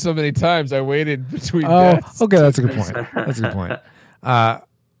died so many times. I waited between Oh, deaths. okay, that's a good point. That's a good point.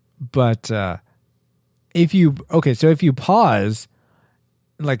 But if you pause,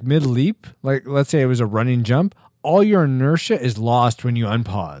 mid leap, let's say it was a running jump, all your inertia is lost when you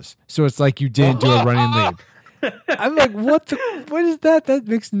unpause. So it's like you didn't do a running leap. I'm like, what is that? That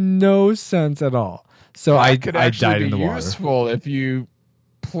makes no sense at all. So I died in the water. Useful if you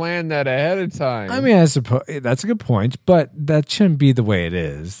plan that ahead of time. I mean, I suppose that's a good point, but that shouldn't be the way it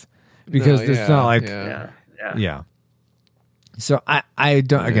is because it's not like yeah. So I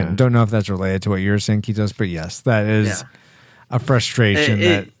don't know if that's related to what you're saying, Kitos, but yes, that is a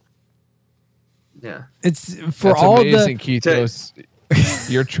frustration it's for that's all amazing, Kitos.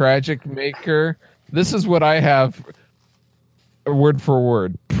 Your tragic maker. This is what I have word for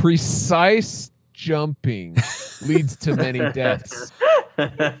word. Precise jumping leads to many deaths.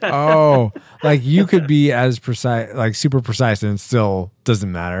 Oh, you could be as precise, super precise, and it still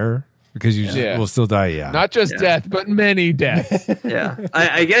doesn't matter because you will still die. Yeah, not just death, but many deaths. Yeah,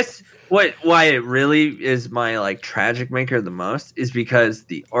 I guess why it really is my tragic maker the most is because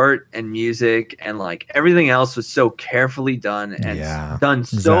the art and music and everything else was so carefully done and done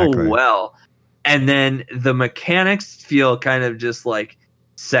so well, and then the mechanics feel kind of just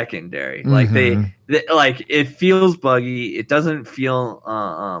secondary. They it feels buggy. It doesn't feel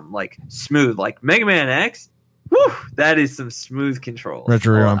smooth. Mega Man X, whew, that is some smooth control.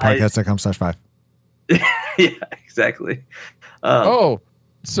 Retro Rewind Podcast.com/5. Yeah, exactly.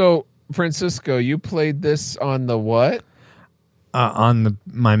 So Francisco, you played this on the what? On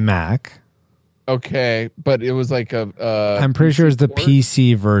my Mac. Okay, but it was I'm pretty sure it's the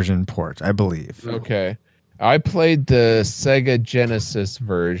PC version port, I believe. Okay. I played the Sega Genesis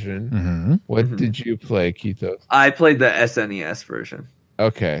version. Mm-hmm. What did you play, Keithos? I played the SNES version.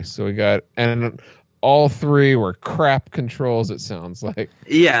 Okay, so we got, and all three were crap controls, it sounds like.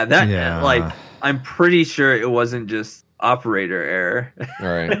 Yeah, that Yeah. like I'm pretty sure it wasn't just operator error. All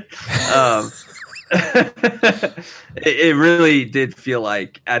right. It really did feel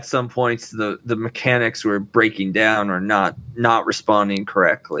like at some points the mechanics were breaking down or not responding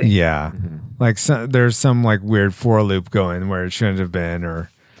correctly. Yeah. Mhm. Like there's some like weird for loop going where it shouldn't have been,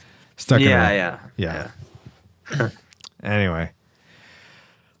 or stuck in Yeah. Anyway.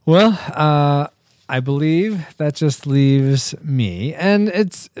 Well, I believe that just leaves me, and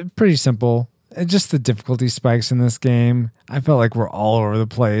it's pretty simple. It's just the difficulty spikes in this game. I felt like we're all over the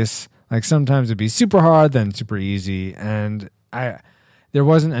place. Like sometimes it'd be super hard, then super easy, and there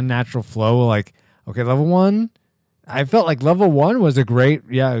wasn't a natural flow. Like, okay, level 1, I felt like level 1 was a great.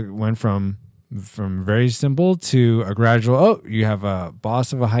 Yeah, it went from very simple to a gradual. Oh, you have a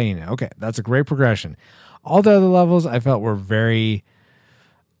boss of a hyena. Okay, that's a great progression. All the other levels I felt were very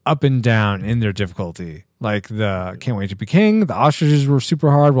up and down in their difficulty. Like the Can't Wait to Be King, the ostriches were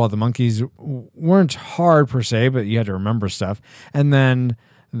super hard, while the monkeys weren't hard per se, but you had to remember stuff. And then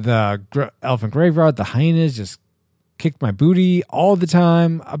the Elephant Graveyard, the hyenas just kicked my booty all the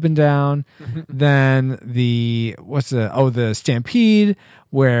time, up and down. Then the Stampede,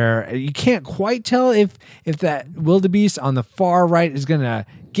 where you can't quite tell if that wildebeest on the far right is gonna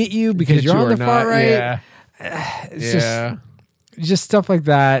get you because you're on the far right. Yeah. It's just stuff like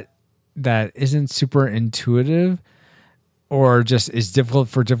that isn't super intuitive, or just is difficult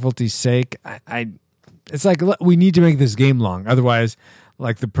for difficulty's sake. It's like we need to make this game long, otherwise,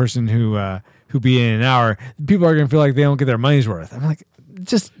 like the person who beat in an hour, people are gonna feel like they don't get their money's worth. I'm like,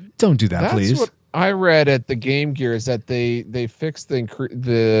 just don't do that, That's please. what I read at the Game Gear, is that they fixed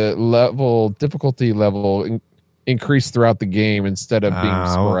the level difficulty level increased throughout the game instead of being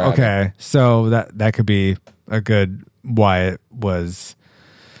sporadic. Okay, so that could be a good why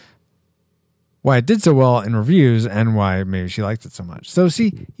it did so well in reviews, and why maybe she liked it so much. So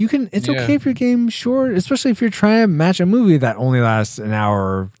see, it's okay if your game's short, especially if you're trying to match a movie that only lasts an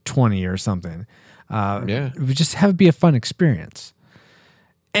hour 20 or something. It would just have it be a fun experience.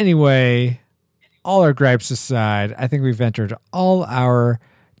 Anyway, all our gripes aside, I think we've entered all our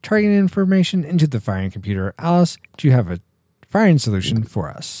targeting information into the firing computer. Alice, do you have a firing solution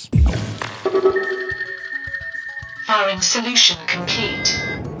for us? Firing solution complete.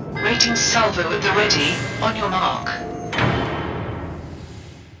 Rating salvo at the ready. On your mark.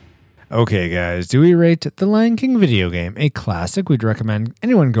 Okay, guys, do we rate The Lion King video game a classic? We'd recommend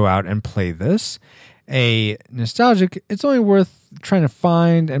anyone go out and play this. A nostalgic, it's only worth trying to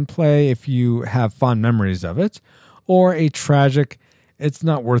find and play if you have fond memories of it. Or a tragic, it's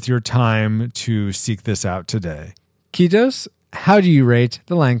not worth your time to seek this out today. Keithos, how do you rate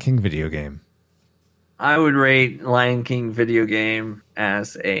The Lion King video game? I would rate Lion King video game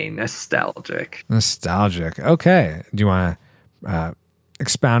as a nostalgic. Nostalgic. Okay. Do you want to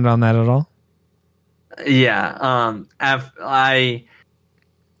expound on that at all? Yeah. At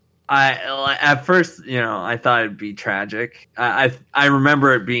first, I thought it'd be tragic. I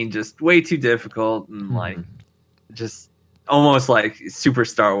remember it being just way too difficult and like just almost like super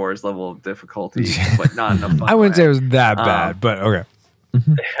Star Wars level of difficulty, but not in a fun I wouldn't way. say it was that bad, but okay.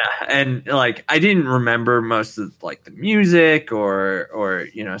 And like I didn't remember most of like the music or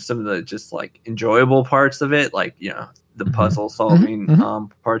some of the just like enjoyable parts of it, like the puzzle solving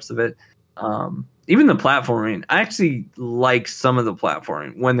parts of it. Even the platforming, I actually like some of the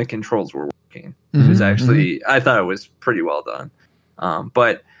platforming when the controls were working. It was actually I thought it was pretty well done.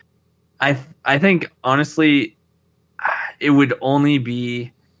 But I think honestly it would only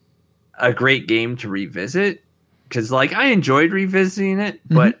be a great game to revisit. Because like I enjoyed revisiting it,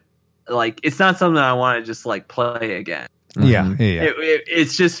 but like it's not something I want to just like play again. Yeah.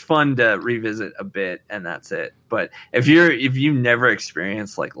 It's just fun to revisit a bit, and that's it. But if you never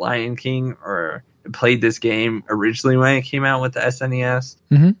experienced like Lion King or played this game originally when it came out with the SNES,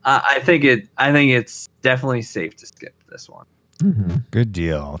 I think it's definitely safe to skip this one. Good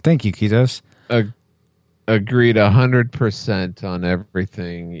deal. Thank you, Keithos. Agreed 100% on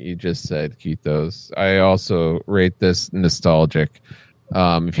everything you just said, Keithos. I also rate this nostalgic.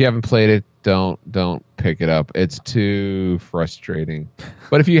 If you haven't played it, don't pick it up. It's too frustrating.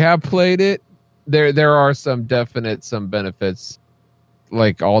 But if you have played it, there are some benefits,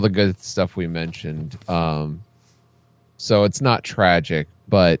 like all the good stuff we mentioned. So it's not tragic,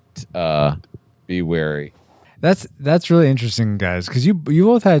 but be wary. That's really interesting, guys, because you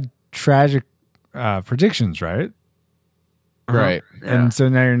both had tragic predictions, right? Right. Yeah. And so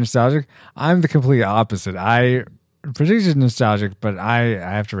now you're nostalgic. I'm the complete opposite. I predicted nostalgic, but I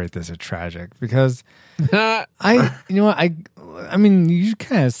have to rate this a tragic because I mean, you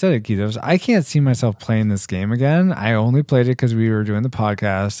kind of said it, Keithos. I can't see myself playing this game again. I only played it because we were doing the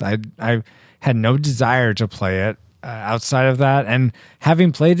podcast. I had no desire to play it outside of that, and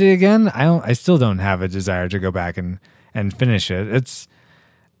having played it again, I still don't have a desire to go back and finish it. It's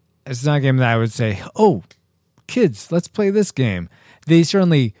not a game that I would say, oh, kids, let's play this game. They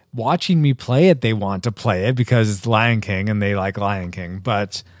certainly, watching me play it, they want to play it because it's Lion King and they like Lion King.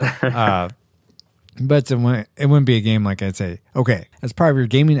 But it wouldn't be a game like I'd say, okay, as part of your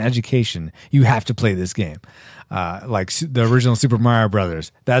gaming education, you have to play this game. Like the original Super Mario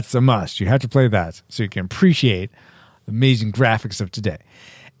Brothers. That's a must. You have to play that so you can appreciate the amazing graphics of today.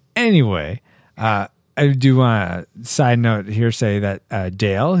 Anyway, I do want to side note here say that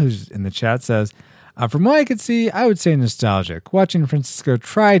Dale, who's in the chat, says, from what I could see, I would say nostalgic. Watching Francisco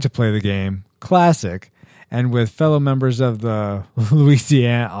try to play the game, classic, and with fellow members of the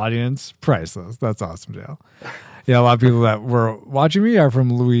Louisiana audience, priceless. That's awesome, Dale. Yeah, a lot of people that were watching me are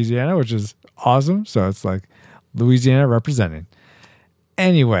from Louisiana, which is awesome. So it's like Louisiana representing.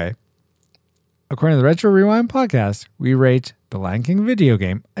 Anyway, according to the Retro Rewind podcast, we rate The Lion King video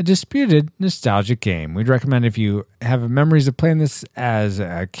game a disputed nostalgic game. We'd recommend if you have memories of playing this as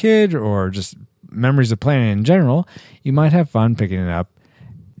a kid or just memories of playing it in general, you might have fun picking it up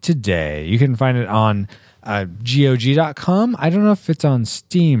today. You can find it on GOG.com. I don't know if it's on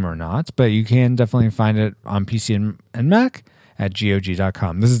Steam or not, but you can definitely find it on PC and Mac at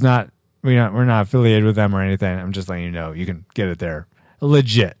GOG.com. This is not, we're not affiliated with them or anything. I'm just letting you know you can get it there.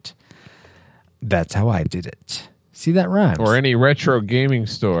 Legit. That's how I did it. See, that rhymes. Or any retro gaming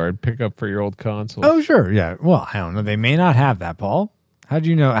store and pick up for your old console. Oh, sure. Yeah. Well, I don't know. They may not have that, Paul. How do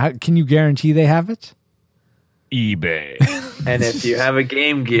you know? Can you guarantee they have it? eBay. And if you have a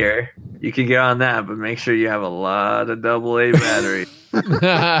Game Gear, you can get on that, but make sure you have a lot of AA battery.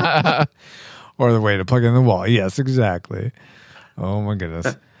 Or the way to plug in the wall. Yes, exactly. Oh, my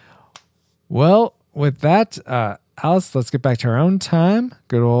goodness. Well, with that, Alice, let's get back to our own time.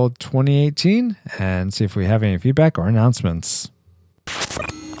 Good old 2018, and see if we have any feedback or announcements.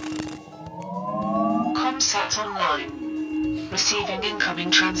 Comsat online. Receiving incoming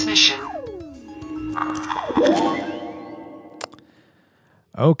transmission.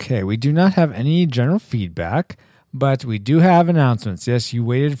 Okay, we do not have any general feedback, but we do have announcements. Yes, you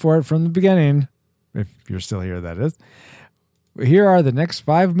waited for it from the beginning, if you're still here, that is. Here are the next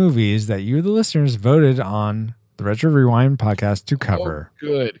 5 movies that you, the listeners, voted on the Retro Rewind podcast to cover. Oh,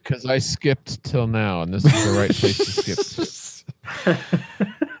 good, because I skipped till now, and this is the right place to skip.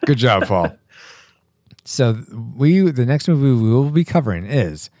 Good job, Paul. So the next movie we will be covering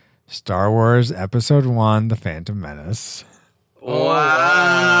is Star Wars Episode 1, The Phantom Menace.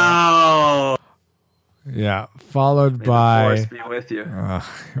 Wow. Yeah, followed May by... the Force be with you.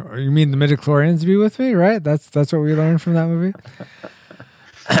 You mean the midichlorians be with me, right? That's what we learned from that movie.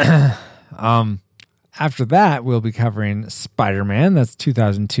 After that, we'll be covering Spider-Man. That's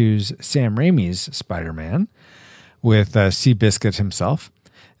 2002's Sam Raimi's Spider-Man with Seabiscuit himself.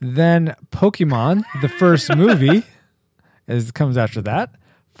 Then Pokemon, the first movie, comes after that,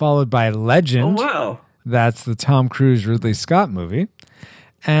 followed by Legend. Oh, wow. That's the Tom Cruise Ridley Scott movie.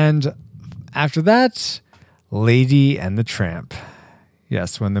 And after that, Lady and the Tramp.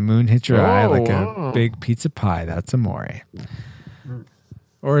 Yes, when the moon hits your eye like a big pizza pie, that's amore.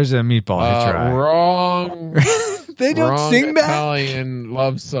 Or is it a meatball hits your eye? Wrong. They don't wrong sing that? Italian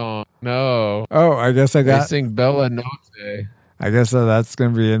love song. No. Oh, I guess I They got... sing Bella Notte. I guess that's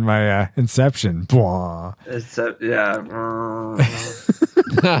going to be in my Inception. Blah. Yeah.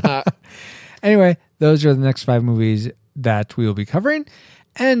 Anyway, those are the next 5 movies that we will be covering.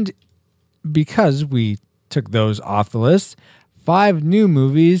 And because we took those off the list, 5 new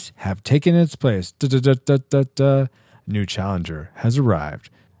movies have taken its place. New challenger has arrived.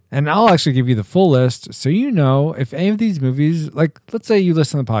 And I'll actually give you the full list so you know if any of these movies, like let's say you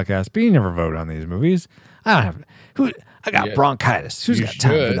listen to the podcast, but you never vote on these movies. I don't have I got bronchitis. Who's got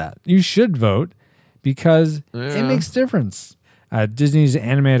time for that? You should vote because it makes a difference. Disney's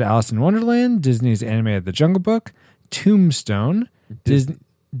animated Alice in Wonderland, Disney's animated The Jungle Book, Tombstone,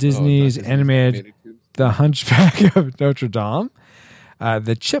 Disney's animated The Hunchback of Notre Dame,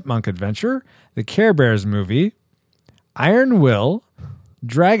 The Chipmunk Adventure, The Care Bears movie, Iron Will,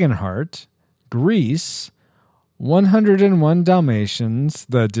 Dragonheart, Grease, 101 Dalmatians,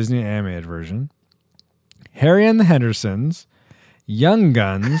 the Disney animated version, Harry and the Hendersons, Young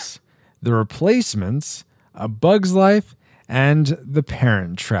Guns, The Replacements, A Bug's Life, and The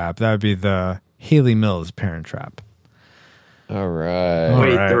Parent Trap. That would be the Haley Mills Parent Trap. All right. All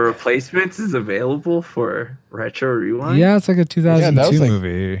Wait, right. the replacements is available for Retro Rewind? Yeah, it's like a 2002 that was like-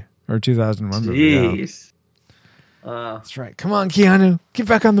 movie or 2001 movie. Yeah. Jeez. That's right. Come on, Keanu, get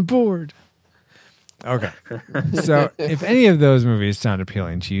back on the board. Okay. So if any of those movies sound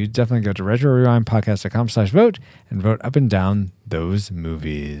appealing to you, definitely go to retrorewindpodcast.com/vote and vote up and down those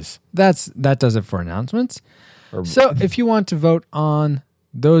movies. That does it for announcements. So if you want to vote on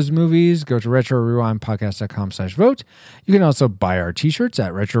those movies, go to retrorewindpodcast.com/vote. You can also buy our t-shirts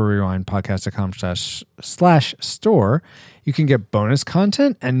at retrorewindpodcast.com/store. You can get bonus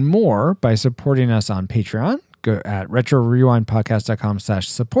content and more by supporting us on Patreon. Go at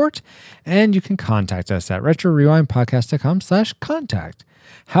retrorewindpodcast.com/support, and you can contact us at retrorewindpodcast.com/contact.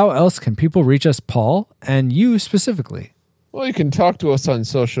 How else can people reach us, Paul, and you specifically? Well, you can talk to us on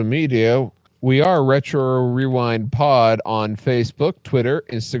social media. We are Retro Rewind Pod on Facebook, Twitter,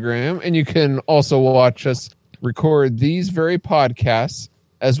 Instagram, and you can also watch us record these very podcasts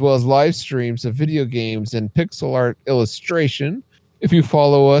as well as live streams of video games and pixel art illustration if you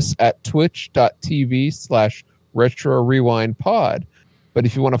follow us at twitch.tv/Retro Rewind Pod. But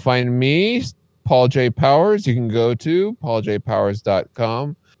if you want to find me, Paul J. Powers, you can go to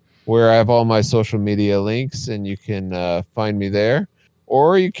pauljpowers.com where I have all my social media links and you can find me there.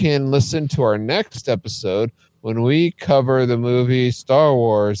 Or you can listen to our next episode when we cover the movie Star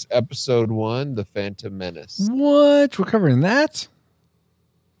Wars Episode 1, The Phantom Menace. What? We're covering that?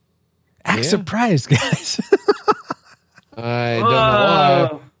 Act Yeah. surprised, guys. I don't know why,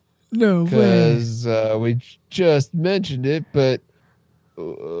 Whoa. No way. because we just mentioned it, but...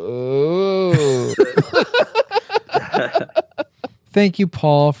 Oh. Thank you,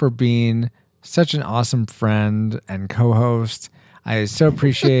 Paul, for being such an awesome friend and co-host. I so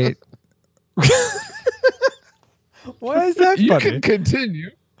appreciate... Why is that You funny? can continue,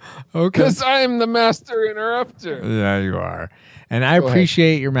 Okay. because I am the master interrupter. Yeah, you are. And I Go ahead.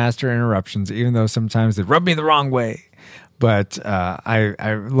 appreciate your master interruptions, even though sometimes they rub me the wrong way. But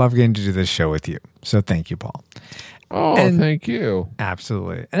I love getting to do this show with you. So thank you, Paul. Oh, And- thank you.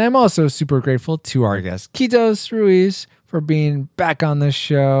 Absolutely. And I'm also super grateful to our guest, Kitos Ruiz, for being back on this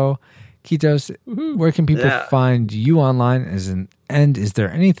show. Kitos, where can people Yeah. find you online? And is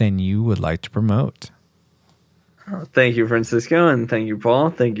there anything you would like to promote? Thank you, Francisco, and thank you, Paul.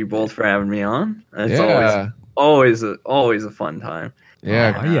 Thank you both for having me on. It's Yeah. always a fun time.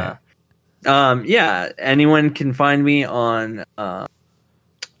 Yeah. Oh, yeah. Yeah, anyone can find me on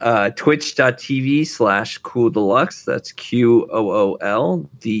twitch.tv/Cool Deluxe. That's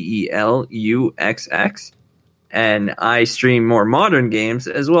QOOLDELUXX. And I stream more modern games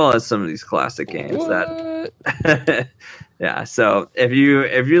as well as some of these classic games What? that yeah, so if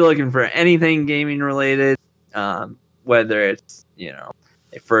you're looking for anything gaming related, whether it's,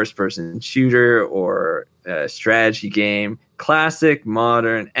 a first person shooter or a strategy game, classic,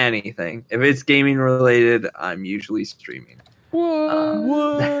 modern, anything. If it's gaming related, I'm usually streaming.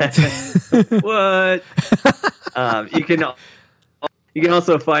 What? What? You can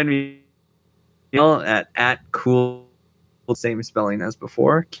also find me at cool, same spelling as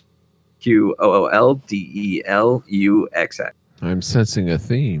before, QOOLDELUXX. I'm sensing a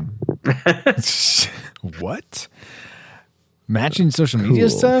theme. What? Matching social media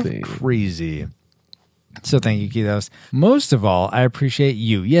Cool stuff? thing. Crazy. So thank you, Kitos. Most of all, I appreciate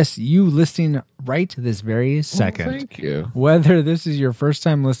you. Yes, you listening right this very second. Well, thank you. Whether this is your first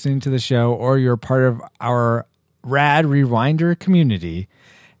time listening to the show or you're part of our rad Rewinder community,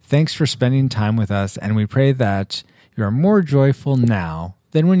 thanks for spending time with us, and we pray that you are more joyful now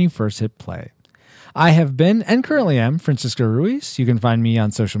than when you first hit play. I have been and currently am Francisco Ruiz. You can find me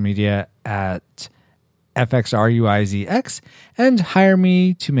on social media at FXRUIZX and hire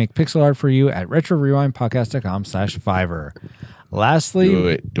me to make pixel art for you at retrorewindpodcast.com/Fiverr.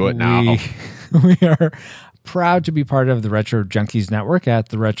 Lastly, Do it now. We are proud to be part of the Retro Junkies Network at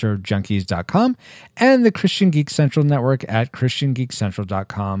theretrojunkies.com and the Christian Geek Central Network at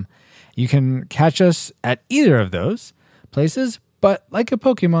christiangeekcentral.com. You can catch us at either of those places, but like a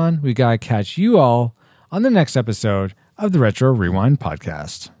Pokemon, we gotta catch you all on the next episode of the Retro Rewind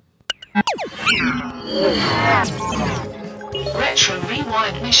Podcast. Retro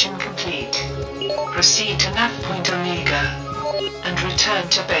Rewind mission complete. Proceed to nav point Omega and return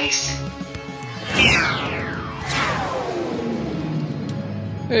to base.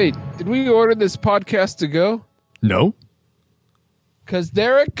 Hey, did we order this podcast to go? No? Because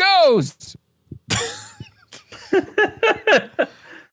there it goes.